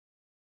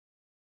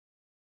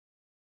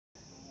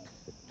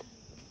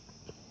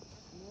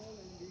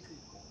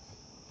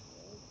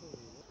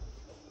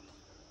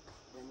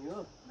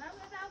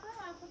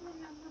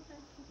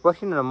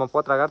बसिनु न, म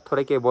पत्रकार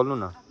थोरै केही बोल्नु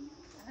न।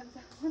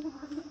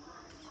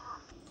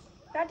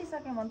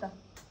 काटिसके म त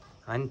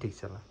हैन ठीक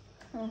छ ल।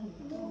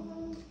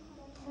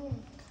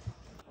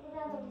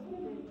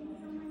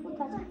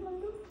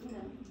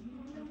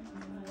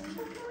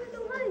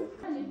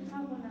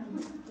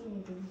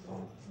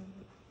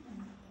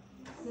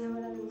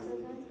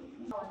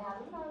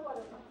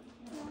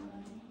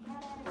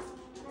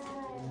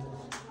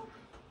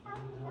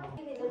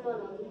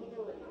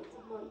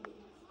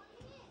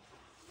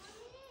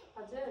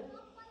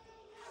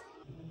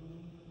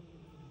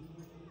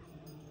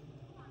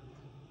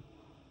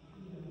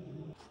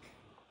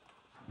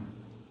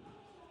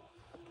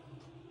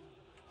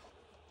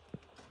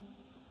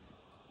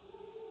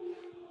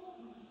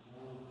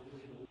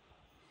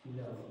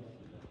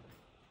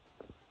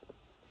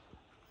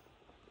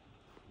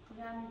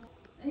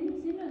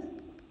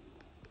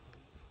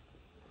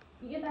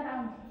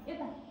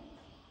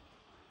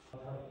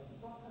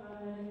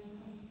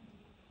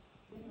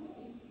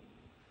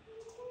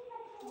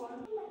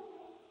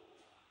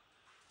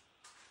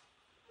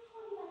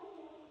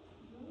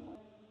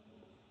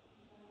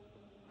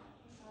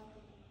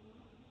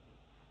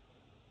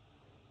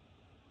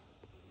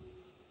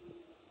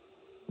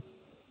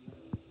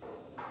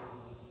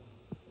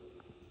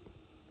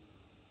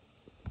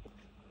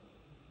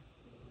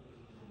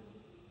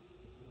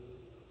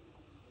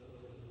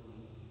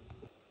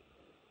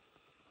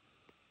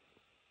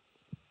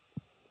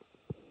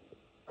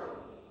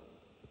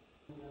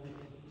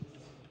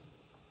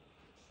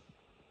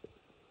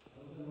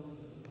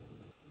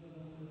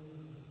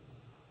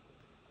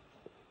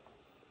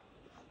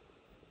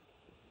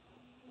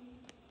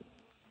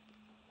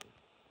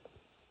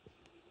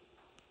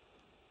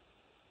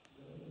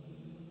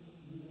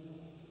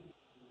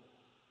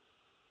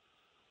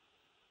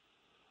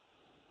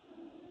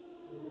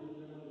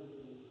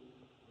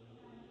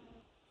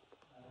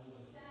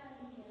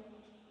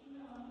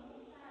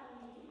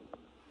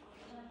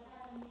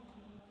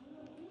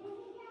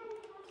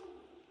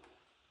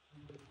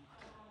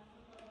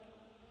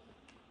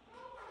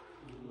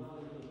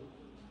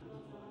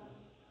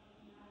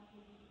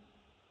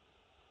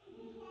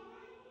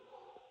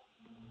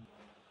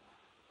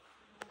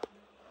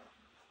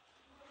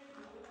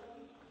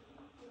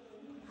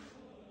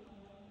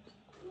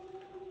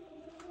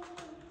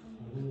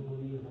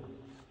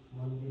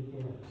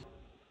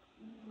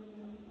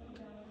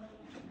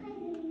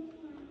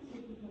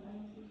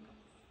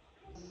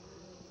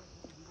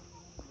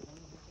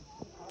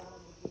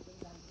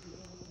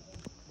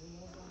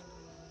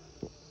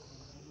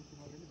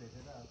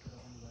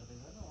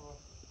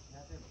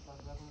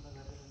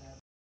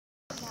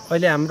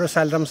 अहिले हाम्रो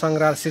शालग्राम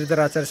संग्रहालय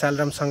श्रीधराचार्य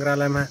शालग्राम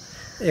संग्रहालयमा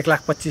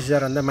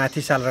 1,25,000 भन्दा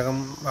माथि शालग्राम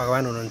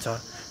भगवान हुनुहुन्छ।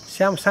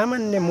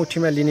 सामान्य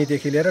मुठीमा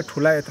लिनेदेखि लिएर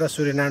ठुला यत्र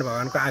सूर्यनारायण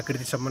भगवानको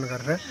आकृतिसम्म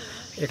गरेर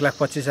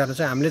 1,25,000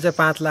 छ। हामीले चाहिँ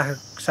 5 लाख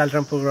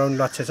शालग्राम पुर्याउने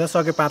लक्ष्य छ।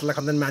 सके 5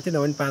 लाखभन्दा माथि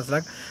नभए 5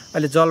 लाख।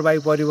 अहिले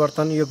जलवायु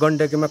परिवर्तन, यो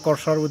गण्डकीमा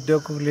कर्सर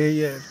उद्योगले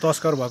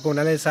तस्कर भएको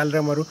हुनाले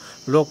शालग्रामहरू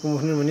लोक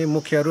हुने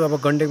मुख्यहरू अब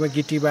गण्डकीमा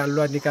गिटी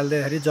बालुवा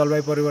निकाल्दाखेरि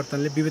जलवायु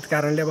परिवर्तनले विविध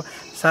कारणले अब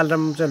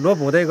शालग्राम चाहिँ लोप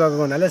हुँदै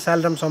गएको हुनाले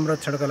शालग्राम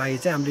संरक्षणको लागि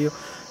चाहिँ हामीले यो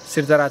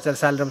श्रीधराचार्य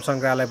शालग्राम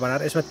संग्रहालय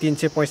बनाएर यसमा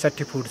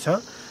 365 फुट छ।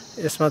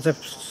 यसमा चाहिँ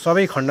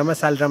सबै खण्डमा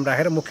शालग्राम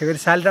राखेर मुख्य गरी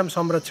शालग्राम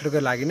संरक्षणको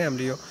लागि नै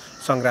हामीले यो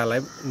संग्रहालय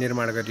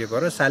निर्माण गरिएको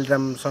र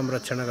शालग्राम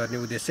संरक्षण गर्ने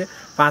उद्देश्य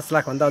 5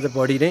 लाखभन्दा अझ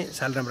बढी नै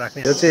शालग्राम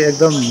राख्ने। यो चाहिँ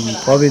एकदम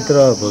पवित्र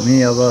भूमि।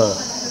 अब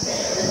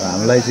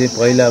हामीलाई चाहिँ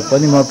पहिला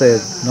पनि म त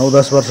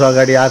 9-10 वर्ष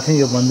अगाडि आएको थिएँ,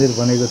 यो मन्दिर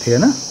बनेको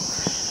थिएन।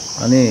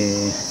 अनि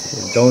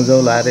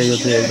जौँ लाएर यो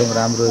चाहिँ एकदम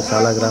राम्रो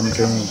शालग्राम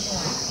चाहिँ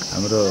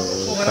हाम्रो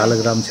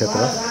शालग्राम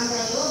क्षेत्र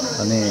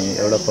अनि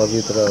एउटा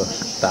पवित्र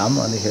धाम।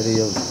 अनिखेरि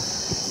यो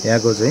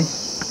यहाँको चाहिँ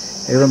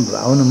एकदम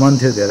आउनु मन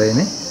थियो धेरै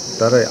नै,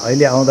 तर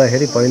अहिले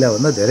आउँदाखेरि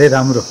पहिलाभन्दा धेरै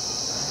राम्रो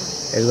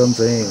एकदम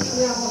चाहिँ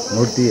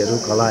मूर्तिहरू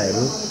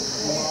कलाहरू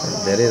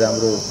धेरै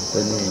राम्रो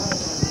पनि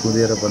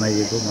कुदेर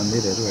बनाइएको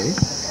मन्दिरहरू है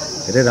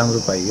धेरै राम्रो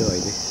पाइयो।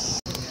 अहिले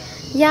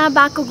यहाँ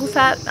बाको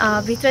गुफा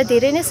भित्र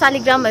धेरै नै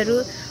शालिग्रामहरू,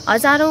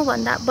 हजारौँ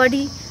भन्दा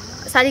बढी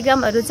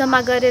शालिग्रामहरू जम्मा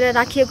गरेर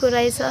राखिएको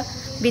रहेछ।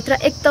 भित्र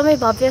एकदमै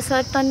भव्य छ।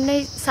 टन्नै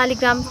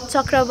शालिग्राम,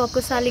 चक्र भएको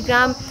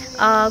शालिग्राम,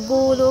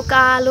 गोलो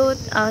कालो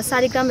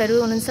शालिग्रामहरू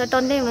हुनुहुन्छ,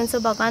 टन्नै हुनुहुन्छ।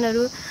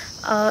 भगवानहरू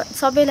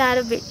सबैले आएर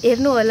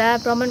हेर्नु होला,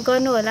 भ्रमण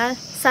गर्नु होला।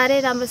 साह्रै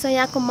राम्रो छ।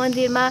 यहाँको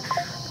मन्दिरमा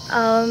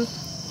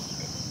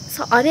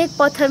हरेक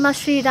पत्थरमा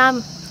श्रीराम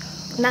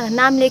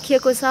नाम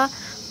लेखिएको छ।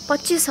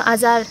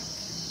 25,000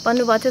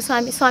 भन्नुभएको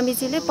थियो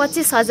स्वामीजीले।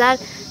 25,000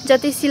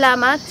 जति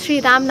शिलामा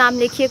श्रीराम नाम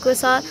लेखिएको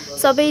छ।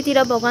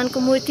 सबैतिर भगवानको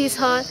मूर्ति छ।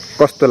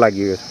 कस्तो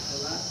लाग्यो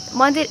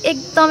मन्दिर?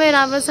 एकदमै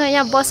राम्रो छ।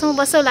 यहाँ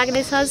बसौँ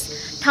लाग्ने छ।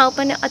 ठाउँ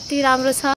पनि अति राम्रो छ।